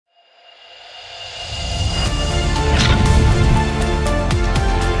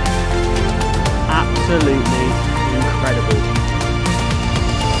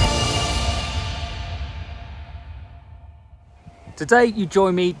Today you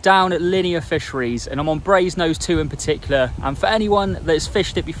join me down at Linear Fisheries, and I'm on Brasenose 2 in particular, and for anyone that's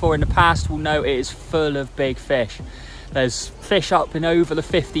fished it before in the past will know it is full of big fish. There's fish up and over the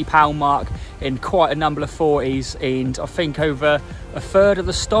 50-pound mark in quite a number of 40s, and I think over a third of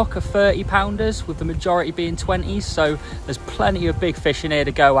the stock are 30-pounders, with the majority being 20s, so there's plenty of big fish in here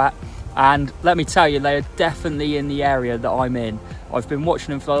to go at. And let me tell you, they are definitely in the area that I'm in. I've been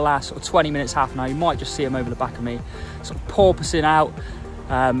watching them for the last sort of 20 minutes, half an hour. You might just see them over the back of me, sort of porpoising out.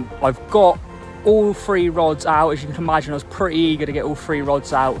 I've got all 3 rods out. As you can imagine, I was pretty eager to get all 3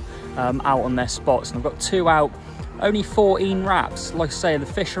 rods out on their spots. And I've got 2 out, only 14 wraps. Like I say, the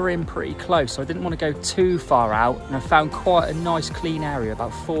fish are in pretty close, so I didn't want to go too far out. And I found quite a nice clean area,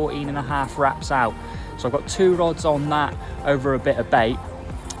 about 14.5 wraps out. So I've got 2 rods on that over a bit of bait.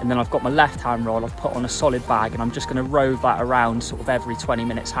 And then I've got my left-hand rod I've put on a solid bag, and I'm just going to rove that around sort of every 20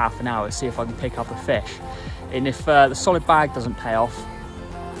 minutes, half an hour, see if I can pick up a fish. And if the solid bag doesn't pay off,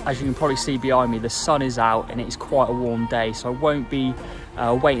 as you can probably see behind me, the sun is out and it's quite a warm day, so I won't be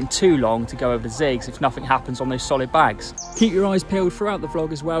waiting too long to go over the zigs if nothing happens on those solid bags. Keep your eyes peeled throughout the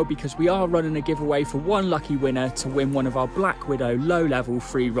vlog as well, because we are running a giveaway for one lucky winner to win one of our Black Widow low-level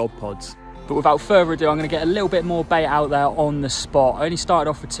 3 rod pods. But without further ado, I'm going to get a little bit more bait out there on the spot. I only started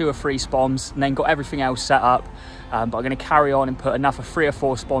off with 2 or 3 spoms and then got everything else set up. But I'm going to carry on and put another 3 or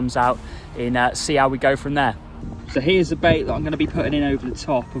 4 spoms out and see how we go from there. So here's the bait that I'm going to be putting in over the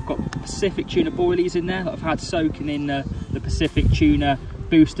top. I've got Pacific tuna boilies in there that I've had soaking in the Pacific tuna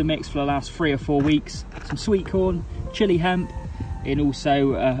booster mix for the last 3 or 4 weeks. Some sweet corn, chili hemp, and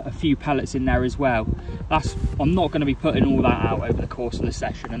also a few pellets in there as well. I'm not going to be putting all that out over the course of the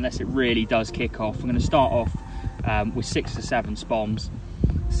session unless it really does kick off. I'm going to start off with 6 to 7 spoms,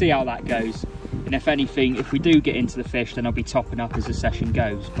 see how that goes, and if anything, if we do get into the fish, then I'll be topping up as the session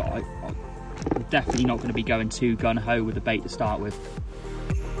goes. But I'm definitely not going to be going too gun-ho with the bait to start with.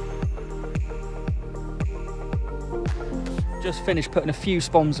 Just finished putting a few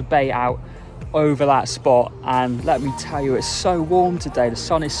spoms of bait out over that spot, and let me tell you, it's so warm today. The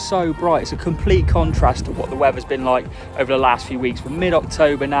sun is so bright. It's a complete contrast to what the weather's been like over the last few weeks. We're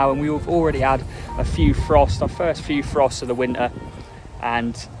mid-October now and we've already had a few frosts, our first few frosts of the winter,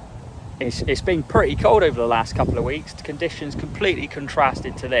 and it's been pretty cold over the last couple of weeks. The conditions completely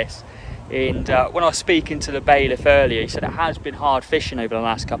contrasted to this. And when I was speaking to the bailiff earlier, he said it has been hard fishing over the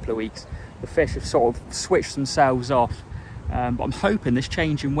last couple of weeks. The fish have sort of switched themselves off. But I'm hoping this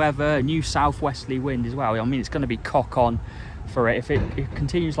change in weather, a new southwesterly wind as well, I mean, it's going to be cock on for it. If it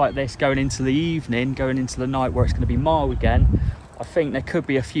continues like this going into the evening, going into the night where it's going to be mild again, I think there could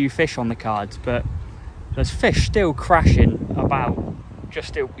be a few fish on the cards. But there's fish still crashing about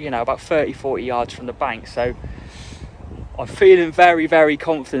about 30-40 yards from the bank, so I'm feeling very, very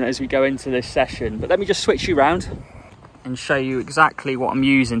confident as we go into this session. But let me just switch you around and show you exactly what I'm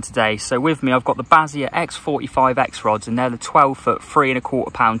using today. So with me, I've got the Basia X45X rods, and they're the 12-foot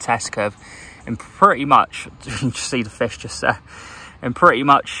 3¼ pound test curve. And pretty much, you can just see the fish just there. And pretty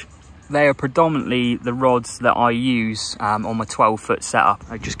much, they are predominantly the rods that I use on my 12-foot setup.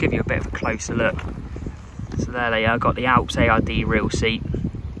 I'll just give you a bit of a closer look. So there they are, got the Alps ARD reel seat,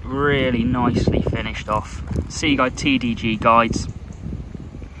 really nicely finished off. Seaguide TDG guides.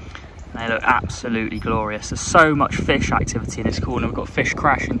 They look absolutely glorious. There's so much fish activity in this corner. We've got fish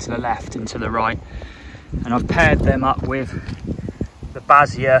crashing to the left and to the right. And I've paired them up with the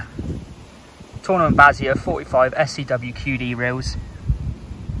Basia, Tournament Basia 45 SCW QD reels.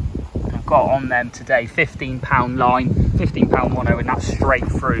 And I've got on them today 15-pound line, 15-pound mono, and that's straight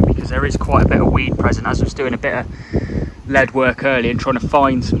through because there is quite a bit of weed present, as I was doing a bit of lead work earlier and trying to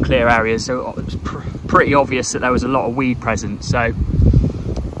find some clear areas. So it was pretty obvious that there was a lot of weed present. So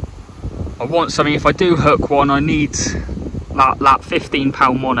I want something, if I do hook one, I need that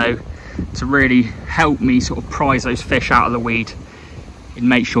 15-pound mono to really help me sort of prise those fish out of the weed and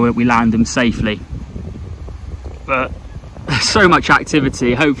make sure that we land them safely. But there's so much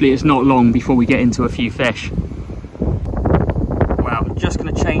activity, hopefully it's not long before we get into a few fish. Well, I'm just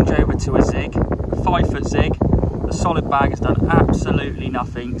going to change over to a zig, 5-foot zig. The solid bag has done absolutely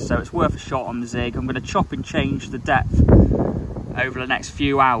nothing, so it's worth a shot on the zig. I'm going to chop and change the depth over the next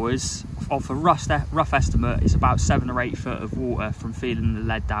few hours. Off a rough estimate, it's about 7 or 8 foot of water from feeding the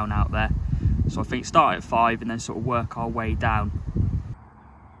lead down out there. So I think start at 5 and then sort of work our way down.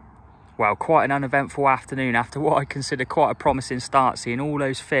 Well, quite an uneventful afternoon after what I consider quite a promising start, seeing all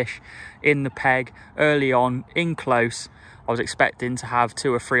those fish in the peg early on, in close. I was expecting to have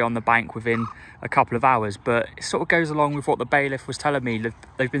 2 or 3 on the bank within a couple of hours, but it sort of goes along with what the bailiff was telling me.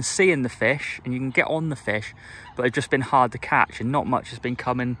 They've been seeing the fish and you can get on the fish, but they've just been hard to catch and not much has been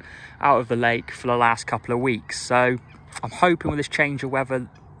coming out of the lake for the last couple of weeks. So I'm hoping with this change of weather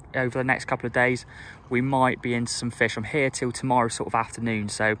over the next couple of days, we might be into some fish. I'm here till tomorrow sort of afternoon,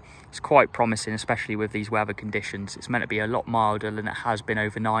 so it's quite promising, especially with these weather conditions. It's meant to be a lot milder than it has been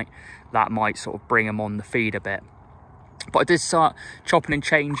overnight. That might sort of bring them on the feed a bit. But I did start chopping and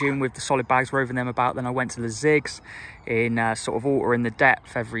changing with the solid bags, roving them about. Then I went to the zigs in sort of altering the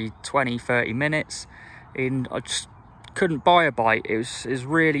depth every 20-30 minutes. And I just couldn't buy a bite. It was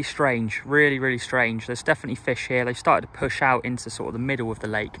really strange, really strange. There's definitely fish here. They've started to push out into sort of the middle of the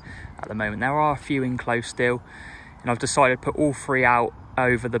lake at the moment. There are a few in close still, and I've decided to put all 3 out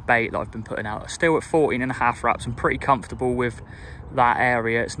over the bait that I've been putting out. Still at 14.5 wraps. I'm pretty comfortable with that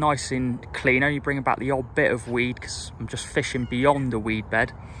area. It's nice and clean, only bringing back the odd bit of weed because I'm just fishing beyond the weed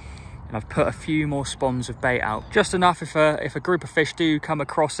bed. And I've put a few more spawns of bait out, just enough if a group of fish do come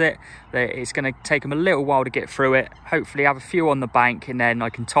across it, that it's going to take them a little while to get through it. Hopefully have a few on the bank, and then I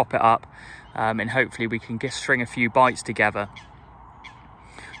can top it up, and hopefully we can string a few bites together.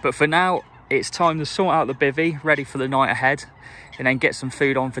 But for now, it's time to sort out the bivvy, ready for the night ahead, and then get some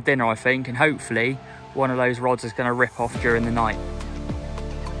food on for dinner, I think, and hopefully one of those rods is going to rip off during the night.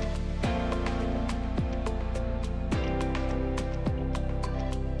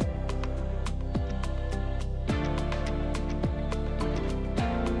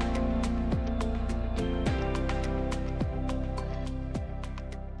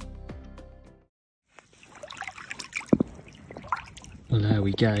 Well, there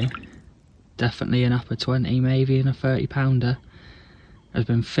we go. Definitely an upper 20, maybe in a 30 pounder. There's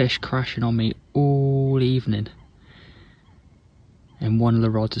been fish crashing on me all evening, and one of the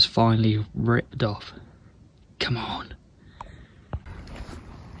rods has finally ripped off. Come on.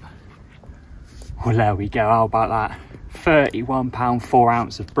 Well, there we go. How about that? 31 pound 4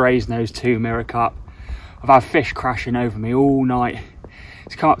 ounce of Brasenose 2 mirror carp. I've had fish crashing over me all night.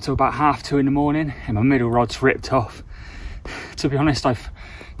 It's come up to about 2:30 in the morning, and my middle rod's ripped off. To be honest, I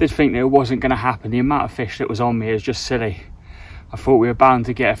did think that it wasn't going to happen. The amount of fish that was on me is just silly. I thought we were bound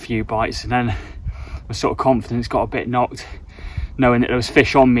to get a few bites, and then my sort of confidence got a bit knocked, knowing that there was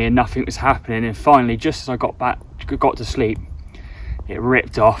fish on me and nothing was happening. And finally, just as I got to sleep, it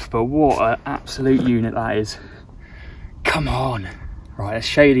ripped off. But what an absolute unit that is. Come on. Right, let's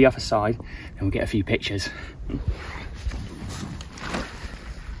show you the other side, and we'll get a few pictures.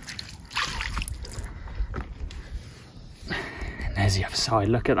 There's the other side,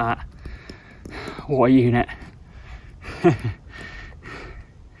 look at that. What a unit.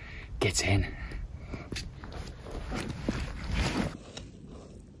 Get in.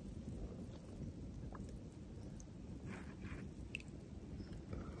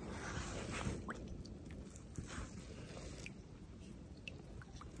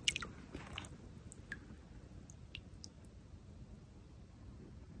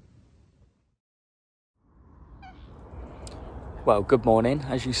 Well, good morning.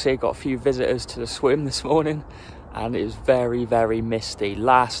 As you see, got a few visitors to the swim this morning, and it was very misty.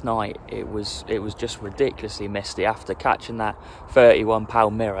 Last night it was just ridiculously misty. After catching that 31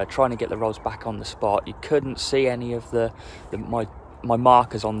 pound mirror, trying to get the rods back on the spot, you couldn't see any of my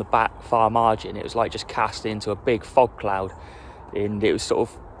markers on the back far margin. It was like just casting into a big fog cloud, and it was sort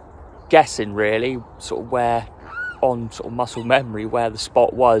of guessing really sort of where, on sort of muscle memory, where the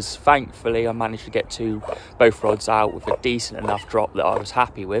spot was. Thankfully I managed to get both rods out with a decent enough drop that I was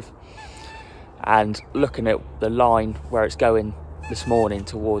happy with. And looking at the line where it's going this morning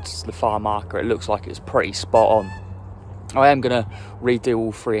towards the far marker, it looks like it's pretty spot on. I am going to redo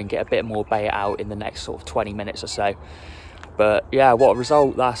all 3 and get a bit more bait out in the next sort of 20 minutes or so. But yeah, what a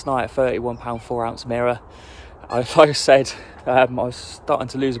result last night. A 31 pound 4 ounce mirror. Like I said, I was starting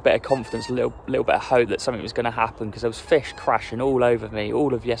to lose a bit of confidence, a little bit of hope that something was going to happen, because there was fish crashing all over me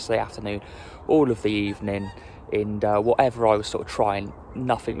all of yesterday afternoon, all of the evening, and whatever I was sort of trying,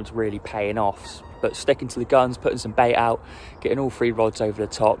 nothing was really paying off. But sticking to the guns, putting some bait out, getting all 3 rods over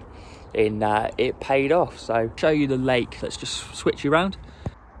the top, and it paid off. So show you the lake. Let's just switch you around.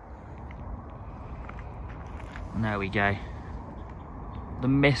 And there we go. The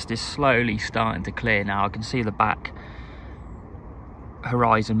mist is slowly starting to clear now. I can see the back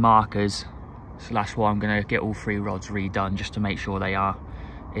horizon markers, so that's why I'm going to get all 3 rods redone, just to make sure they are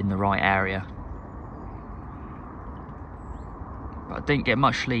in the right area. But I didn't get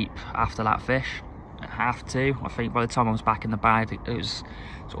much sleep after that fish. I have to. I think by the time I was back in the bag, it was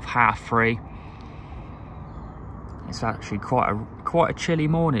sort of 3:30. It's actually quite a chilly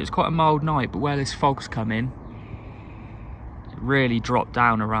morning. It's quite a mild night, but where this fog's come in, really dropped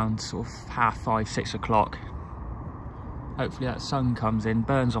down around sort of 5:30, 6 o'clock. Hopefully that sun comes in,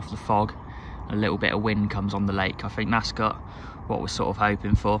 burns off the fog, and a little bit of wind comes on the lake. I think that's got what we're sort of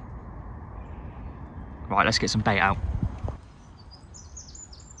hoping for. Right, let's get some bait out.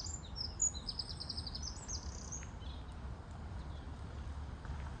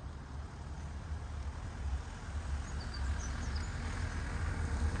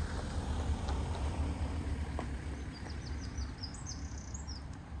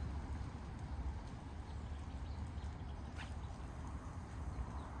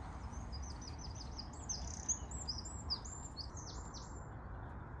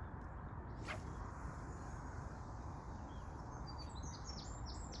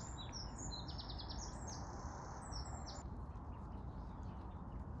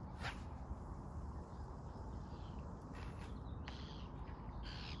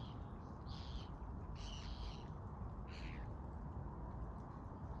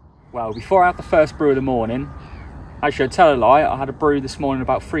 Well, before I had the first brew of the morning, actually I'd tell a lie, I had a brew this morning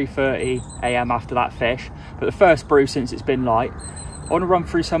about 3:30 AM after that fish, but the first brew since it's been light. I want to run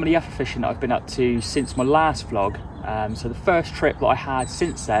through some of the effort fishing that I've been up to since my last vlog. So the first trip that I had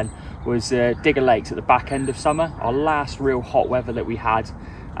since then was Digger Lakes at the back end of summer, our last real hot weather that we had,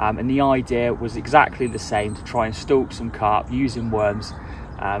 and the idea was exactly the same, to try and stalk some carp using worms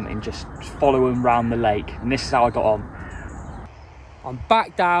and just follow them around the lake, and this is how I got on. I'm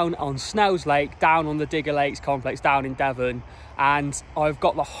back down on Snells Lake, down on the Digger Lakes complex down in Devon, and I've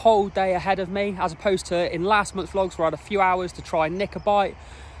got the whole day ahead of me, as opposed to in last month's vlogs where I had a few hours to try and nick a bite.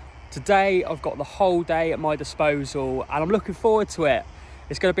 Today I've got the whole day at my disposal and I'm looking forward to it.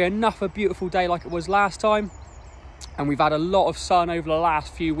 It's going to be another beautiful day like it was last time, and we've had a lot of sun over the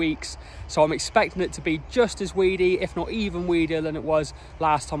last few weeks, so I'm expecting it to be just as weedy, if not even weedier than it was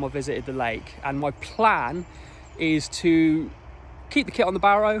last time I visited the lake. And my plan is to keep the kit on the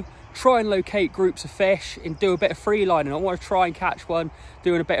barrow, try and locate groups of fish and do a bit of free lining. I want to try and catch one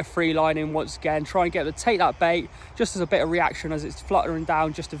doing a bit of free lining once again, try and get them to take that bait just as a bit of reaction as it's fluttering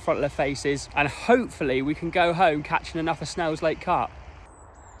down just in front of their faces, and hopefully we can go home catching enough of Snells Lake carp.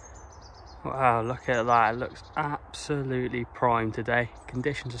 Wow, look at that, it looks absolutely prime today.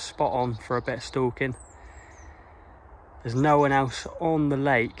 Conditions are spot on for a bit of stalking. There's no one else on the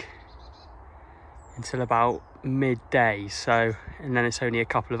lake until about midday, and then it's only a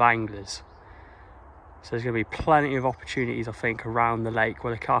couple of anglers, so there's going to be plenty of opportunities I think around the lake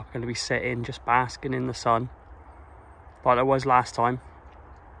where the carp are going to be sitting just basking in the sun like there was last time.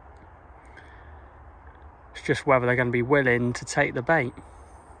 It's just whether they're going to be willing to take the bait.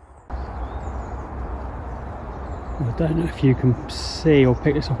 I don't know if you can see or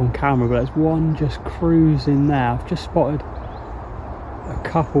pick this up on camera, but there's one just cruising there. I've just spotted a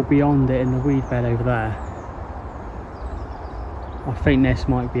couple beyond it in the weed bed over there. I think this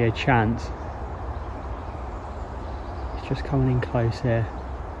might be a chance. It's just coming in close here.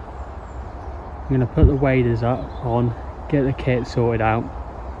 I'm going to put the waders on, get the kit sorted out,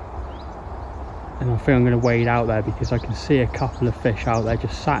 and I think I'm going to wade out there because I can see a couple of fish out there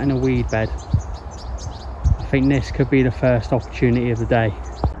just sat in a weed bed. I think this could be the first opportunity of the day.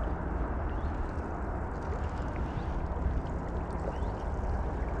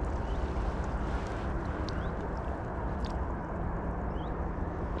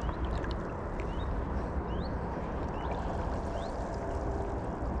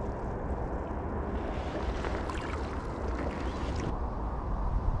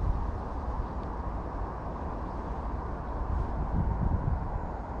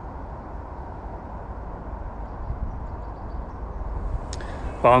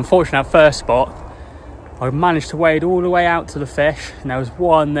 Well, unfortunately, at first spot, I managed to wade all the way out to the fish, and there was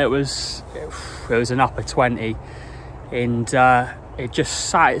one that was, it was an upper 20, and it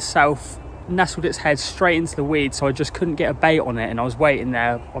just sat itself, nestled its head straight into the weed, so I just couldn't get a bait on it, and I was waiting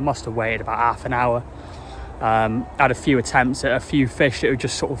there. I must have waited about half an hour. Had a few attempts at a few fish that were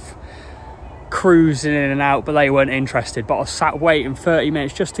just sort of cruising in and out, but they weren't interested. But I sat waiting 30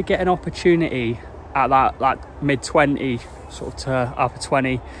 minutes just to get an opportunity at that mid-20 sort of to upper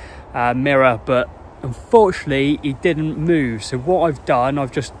 20 mirror, but unfortunately he didn't move. So what I've done,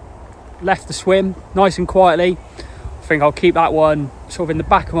 I've just left the swim nice and quietly. I think I'll keep that one sort of in the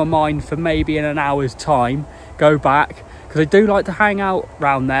back of my mind for maybe in an hour's time, go back, because I do like to hang out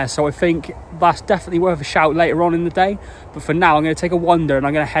around there, so I think that's definitely worth a shout later on in the day. But for now I'm going to take a wander and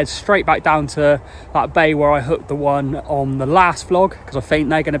I'm going to head straight back down to that bay where I hooked the one on the last vlog, because I think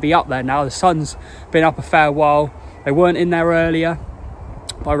they're going to be up there now. The sun's been up a fair while. They weren't in there earlier,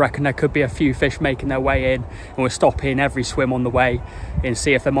 but I reckon there could be a few fish making their way in, and we'll stop in every swim on the way and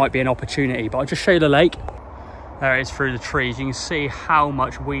see if there might be an opportunity. But I'll just show you the lake. There it is through the trees. You can see how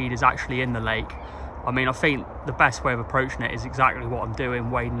much weed is actually in the lake. I mean, I think the best way of approaching it is exactly what I'm doing,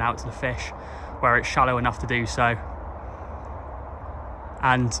 wading out to the fish where it's shallow enough to do so.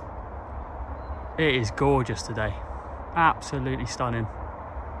 And it is gorgeous today, absolutely stunning.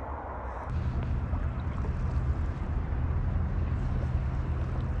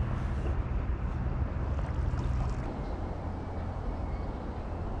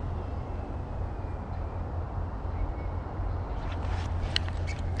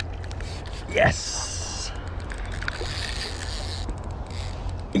 Yes!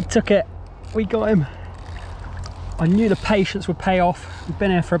 He took it. We got him. I knew the patience would pay off. We've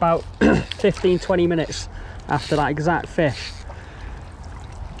been here for about 15-20 minutes after that exact fish.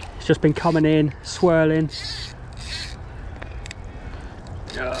 It's just been coming in, swirling.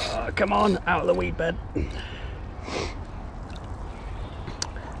 Oh, come on, out of the weed bed.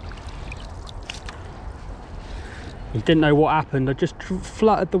 He didn't know what happened. I just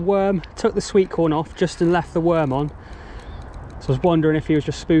fluttered the worm, took the sweet corn off just and left the worm on. So I was wondering if he was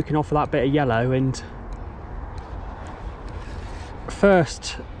just spooking off of that bit of yellow, and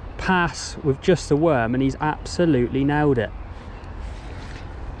first pass with just the worm and he's absolutely nailed it.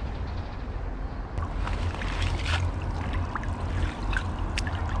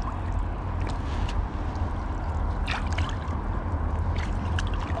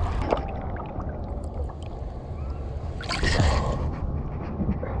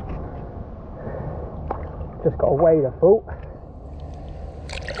 Just got a wader full.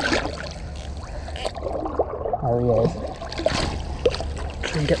 There he is.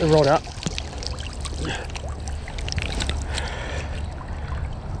 Try and get the rod up.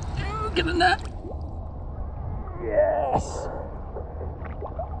 Get the net. Yes.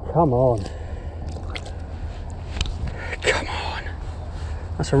 Come on. Come on.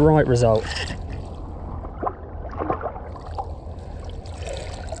 That's a right result.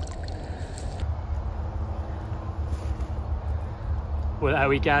 Well, there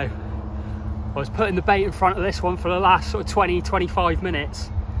we go. I was putting the bait in front of this one for the last sort of 20-25 minutes.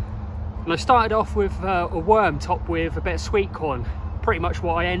 And I started off with a worm topped with a bit of sweet corn. Pretty much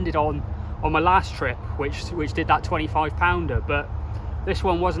what I ended on my last trip, which did that 25 pounder. But this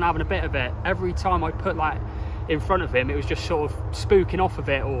one wasn't having a bit of it. Every time I put that in front of him, it was just sort of spooking off of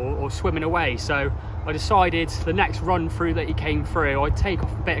it or swimming away. So I decided the next run through that he came through, I'd take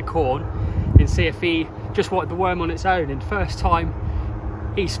off a bit of corn and see if he just wanted the worm on its own. And first time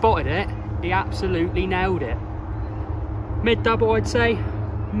he spotted it, he absolutely nailed it. Mid-double, I'd say.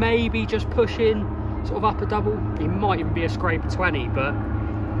 Maybe just pushing sort of up a double. He might even be a scraper 20, but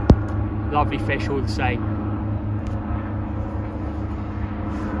lovely fish all the same.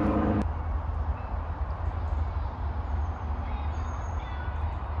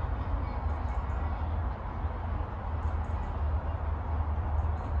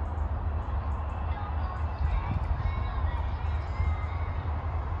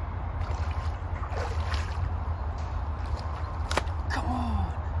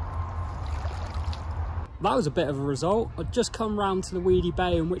 That was a bit of a result. I'd just come round to the weedy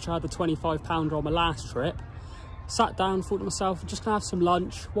bay in which I had the 25 pounder on my last trip. Sat down, thought to myself, I'm just gonna have some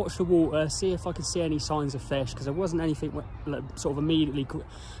lunch, watch the water, see if I could see any signs of fish, because there wasn't anything sort of immediately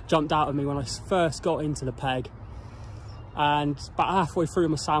jumped out of me when I first got into the peg. And about halfway through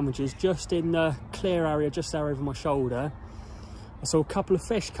my sandwiches, just in the clear area just there over my shoulder, I saw a couple of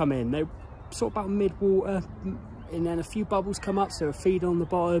fish come in. They were sort of about mid-water, and then a few bubbles come up, so they were feeding on the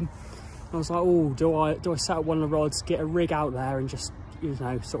bottom. I was like, oh, do I set up one of the rods, get a rig out there and just, you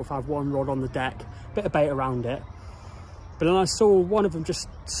know, sort of have one rod on the deck, bit of bait around it. But then I saw one of them just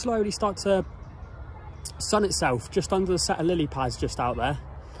slowly start to sun itself just under the set of lily pads just out there.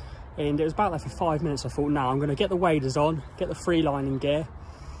 And it was about there for 5 minutes. I thought, now I'm going to get the waders on, get the free lining gear,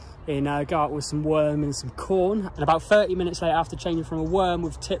 and go out with some worm and some corn. And about 30 minutes later, after changing from a worm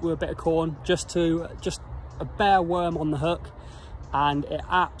with tip with a bit of corn, just a bare worm on the hook, and it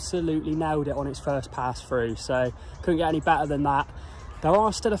absolutely nailed it on its first pass through. So couldn't get any better than that. There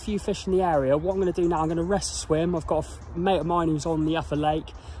are still a few fish in the area. What I'm going to do now, I'm going to rest a swim. I've got a mate of mine who's on the upper lake.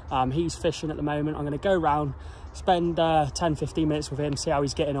 He's fishing at the moment. I'm going to go round, spend 10-15 minutes with him, see how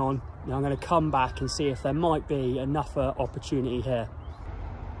he's getting on. And I'm going to come back and see if there might be another opportunity here.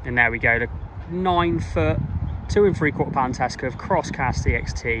 And there we go, the 9 foot 2 3/4 pound test curve cross cast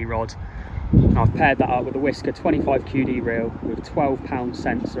EXT rod. And I've paired that up with a Whisker 25 QD reel with 12 pound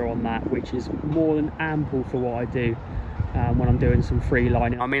sensor on that, which is more than ample for what I do when I'm doing some free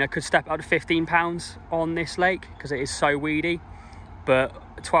lining. I mean, I could step up to 15 pounds on this lake because it is so weedy, but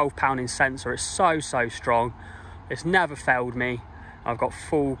 12 pound in sensor is so strong. It's never failed me. I've got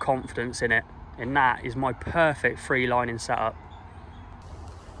full confidence in it, and that is my perfect free lining setup.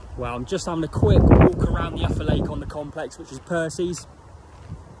 Well, I'm just having a quick walk around the upper lake on the complex, which is Percy's.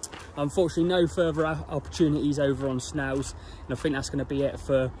 Unfortunately, no further opportunities over on Snells, and I think that's going to be it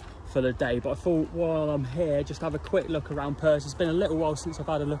for the day. But I thought, while I'm here, just have a quick look around Percy. It's been a little while since I've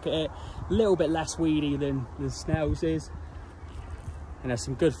had a look at it. A little bit less weedy than Snells is, and there's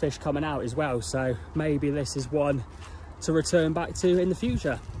some good fish coming out as well. So maybe this is one to return back to in the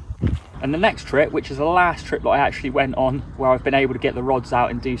future. And the next trip, which is the last trip that I actually went on, where I've been able to get the rods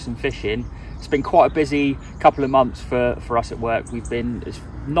out and do some fishing. It's been quite a busy couple of months for us at work. We've been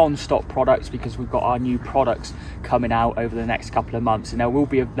non-stop products because we've got our new products coming out over the next couple of months. And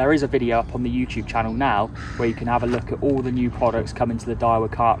there is a video up on the YouTube channel now where you can have a look at all the new products coming to the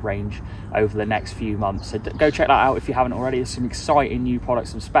Daiwa Carp range over the next few months. So go check that out if you haven't already. There's some exciting new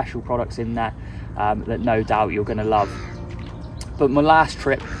products, some special products in there that no doubt you're going to love. But my last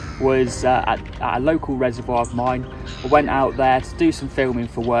trip was at a local reservoir of mine. I went out there to do some filming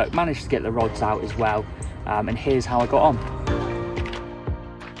for work, managed to get the rods out as well, and here's how I got on.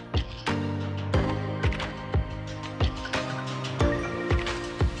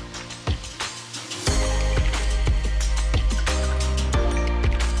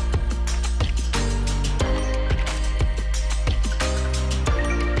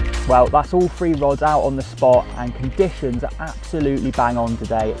 Well, that's all 3 rods out on the spot, and conditions are absolutely bang on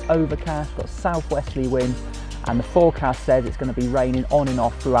today. It's overcast, got southwesterly winds, and the forecast says it's going to be raining on and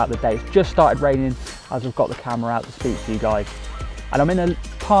off throughout the day. It's just started raining as I've got the camera out to speak to you guys. And I'm in a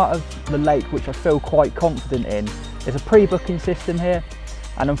part of the lake which I feel quite confident in. There's a pre-booking system here,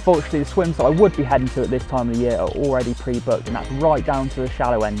 and unfortunately the swims that I would be heading to at this time of the year are already pre-booked, and that's right down to the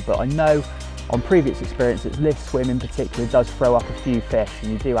shallow end. But I know on previous experiences, this swim in particular does throw up a few fish,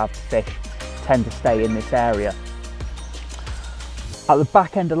 and you do have fish tend to stay in this area. At the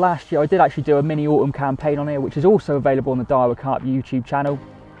back end of last year, I did actually do a mini autumn campaign on here, which is also available on the Daiwa Carp YouTube channel.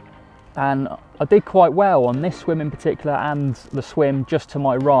 And I did quite well on this swim in particular, and the swim just to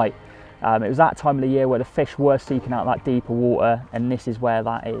my right. It was that time of the year where the fish were seeking out that deeper water, and this is where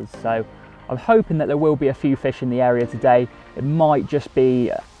that is. So I'm hoping that there will be a few fish in the area today. It might just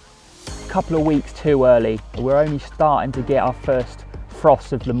be couple of weeks too early. We're only starting to get our first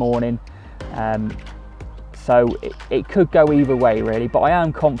frost of the morning, so it could go either way really, but I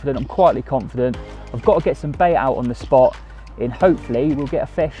am confident, I'm quietly confident. I've got to get some bait out on the spot, and hopefully we'll get a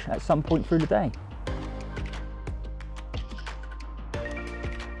fish at some point through the day.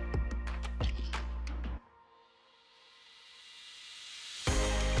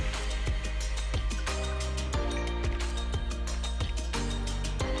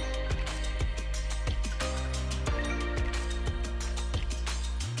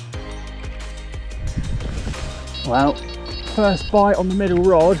 Well, first bite on the middle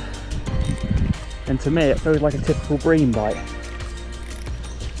rod, and to me it feels like a typical bream bite.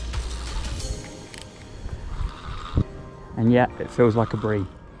 And yet it feels like a bream.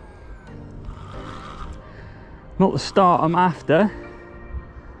 Not the start I'm after.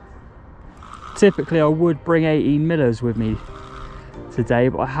 Typically I would bring 18 millers with me today,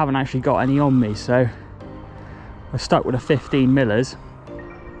 but I haven't actually got any on me, so I stuck with a 15 millers.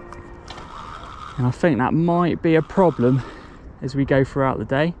 And I think that might be a problem as we go throughout the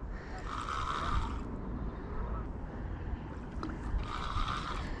day.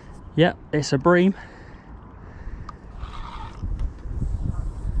 Yep, it's a bream.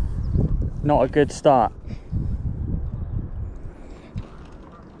 Not a good start.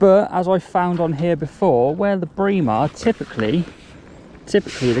 But as I found on here before, where the bream are, typically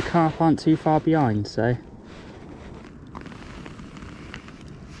the carp aren't too far behind, so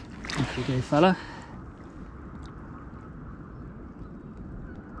off you go, fella.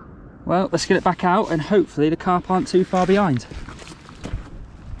 Well, let's get it back out, and hopefully the carp aren't too far behind.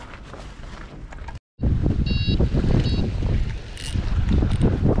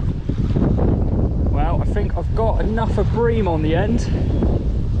 Well, I think I've got enough of bream on the end.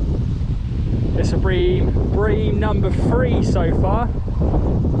 It's a bream number 3 so far,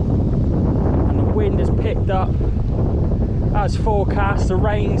 and the wind has picked up as forecast. The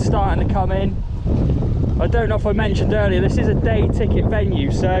rain's starting to come in. I don't know if I mentioned earlier, this is a day ticket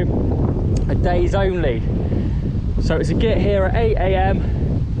venue, so a days only. So it's a get here at 8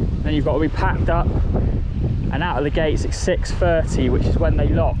 AM, then you've got to be packed up and out of the gates at 6:30, which is when they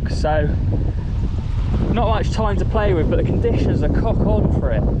lock. So not much time to play with, but the conditions are cock on for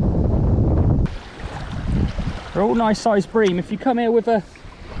it. They're all nice sized bream. If you come here with a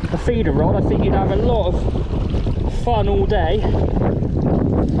feeder rod, I think you'd have a lot of fun all day.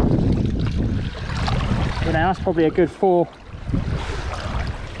 You know, that's probably a good 4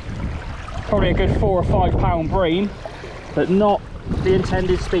 or 5 pound bream, but not the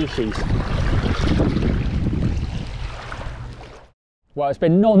intended species. Well, it's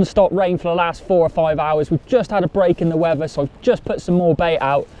been non-stop rain for the last 4 or 5 hours. We've just had a break in the weather, so I've just put some more bait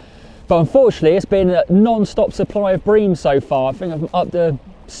out. But unfortunately, it's been a non-stop supply of bream so far. I think I'm up to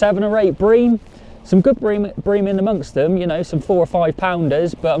 7 or 8 bream. Some good bream in amongst them, you know, some 4 or 5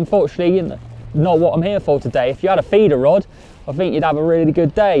 pounders, but unfortunately, you know, not what I'm here for today. If you had a feeder rod, I think you'd have a really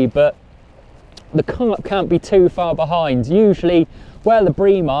good day, but the carp can't be too far behind. Usually where the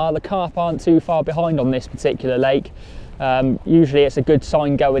bream are, the carp aren't too far behind on this particular lake. Usually it's a good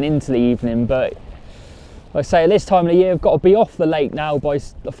sign going into the evening, but like I say, at this time of the year I've got to be off the lake now by,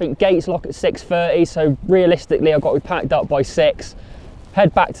 I think gates lock at 6:30, so realistically I've got to be packed up by 6,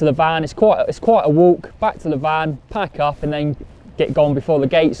 head back to the van. It's quite a walk back to the van, pack up and then get gone before the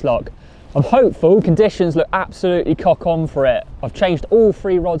gates lock. I'm hopeful. Conditions look absolutely cock on for it. I've changed all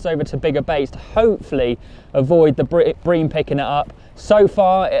 3 rods over to bigger baits to hopefully avoid the bream picking it up. So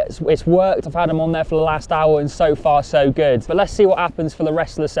far it's worked. I've had them on there for the last hour and so far so good. But let's see what happens for the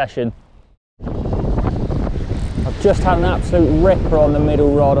rest of the session. I've just had an absolute ripper on the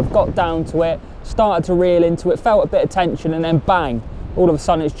middle rod. I've got down to it, started to reel into it, felt a bit of tension, and then bang, all of a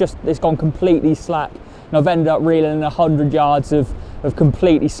sudden it's gone completely slack. And I've ended up reeling in 100 yards of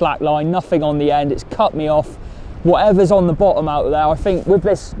completely slack line, nothing on the end. It's cut me off. Whatever's on the bottom out there, I think with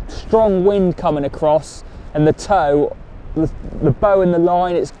this strong wind coming across and the tow, the bow and the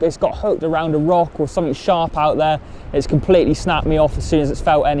line, it's got hooked around a rock or something sharp out there. It's completely snapped me off as soon as it's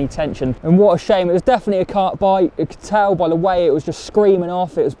felt any tension. And what a shame. It was definitely a carp bite. You could tell by the way it was just screaming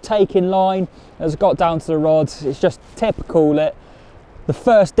off. It was taking line as it got down to the rods. It's just typical that the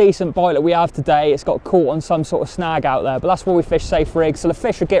first decent bite that we have today, it's got caught on some sort of snag out there. But that's why we fish safe rigs, so the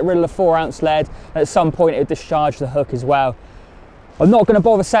fish will get rid of the 4-ounce lead, and at some point it'll discharge the hook as well. I'm not going to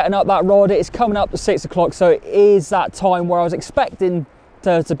bother setting up that rod. It's coming up to 6 o'clock, so it is that time where I was expecting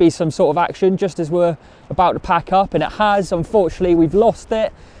to be some sort of action just as we're about to pack up, and it has. Unfortunately, we've lost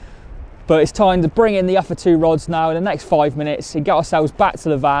it, but it's time to bring in the other 2 rods now in the next 5 minutes and get ourselves back to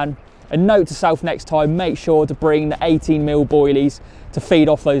the van. And note to self next time, make sure to bring the 18mm boilies to feed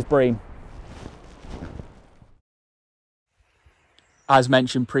off those bream. As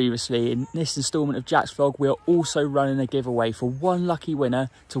mentioned previously, in this instalment of Jack's vlog, we are also running a giveaway for one lucky winner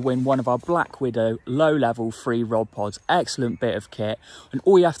to win one of our Black Widow low-level free rod pods. Excellent bit of kit, and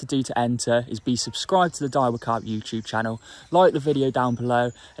all you have to do to enter is be subscribed to the Daiwa Carp YouTube channel, like the video down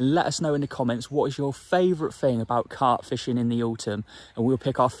below, and let us know in the comments what is your favourite thing about carp fishing in the autumn, and we'll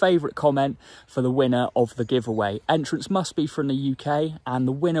pick our favourite comment for the winner of the giveaway. Entrance must be from the UK, and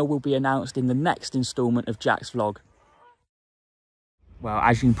the winner will be announced in the next instalment of Jack's vlog. Well,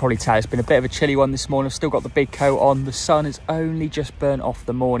 as you can probably tell, it's been a bit of a chilly one this morning. I've still got the big coat on. The sun has only just burnt off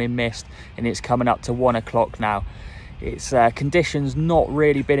the morning mist, and it's coming up to 1 o'clock now. It's conditions not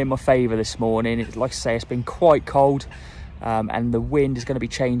really been in my favour this morning. Like I say, it's been quite cold, and the wind is going to be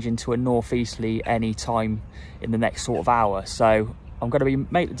changing to a northeasterly any time in the next sort of hour. So I'm going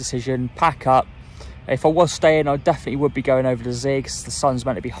to make the decision, pack up. If I was staying, I definitely would be going over to Zigs. The sun's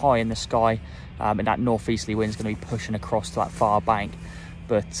meant to be high in the sky, and that northeasterly wind is going to be pushing across to that far bank.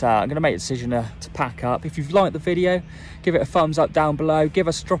 But I'm going to make a decision to pack up. If you've liked the video, give it a thumbs up down below. Drop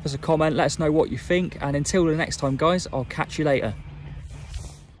us a comment, let us know what you think. And until the next time, guys, I'll catch you later.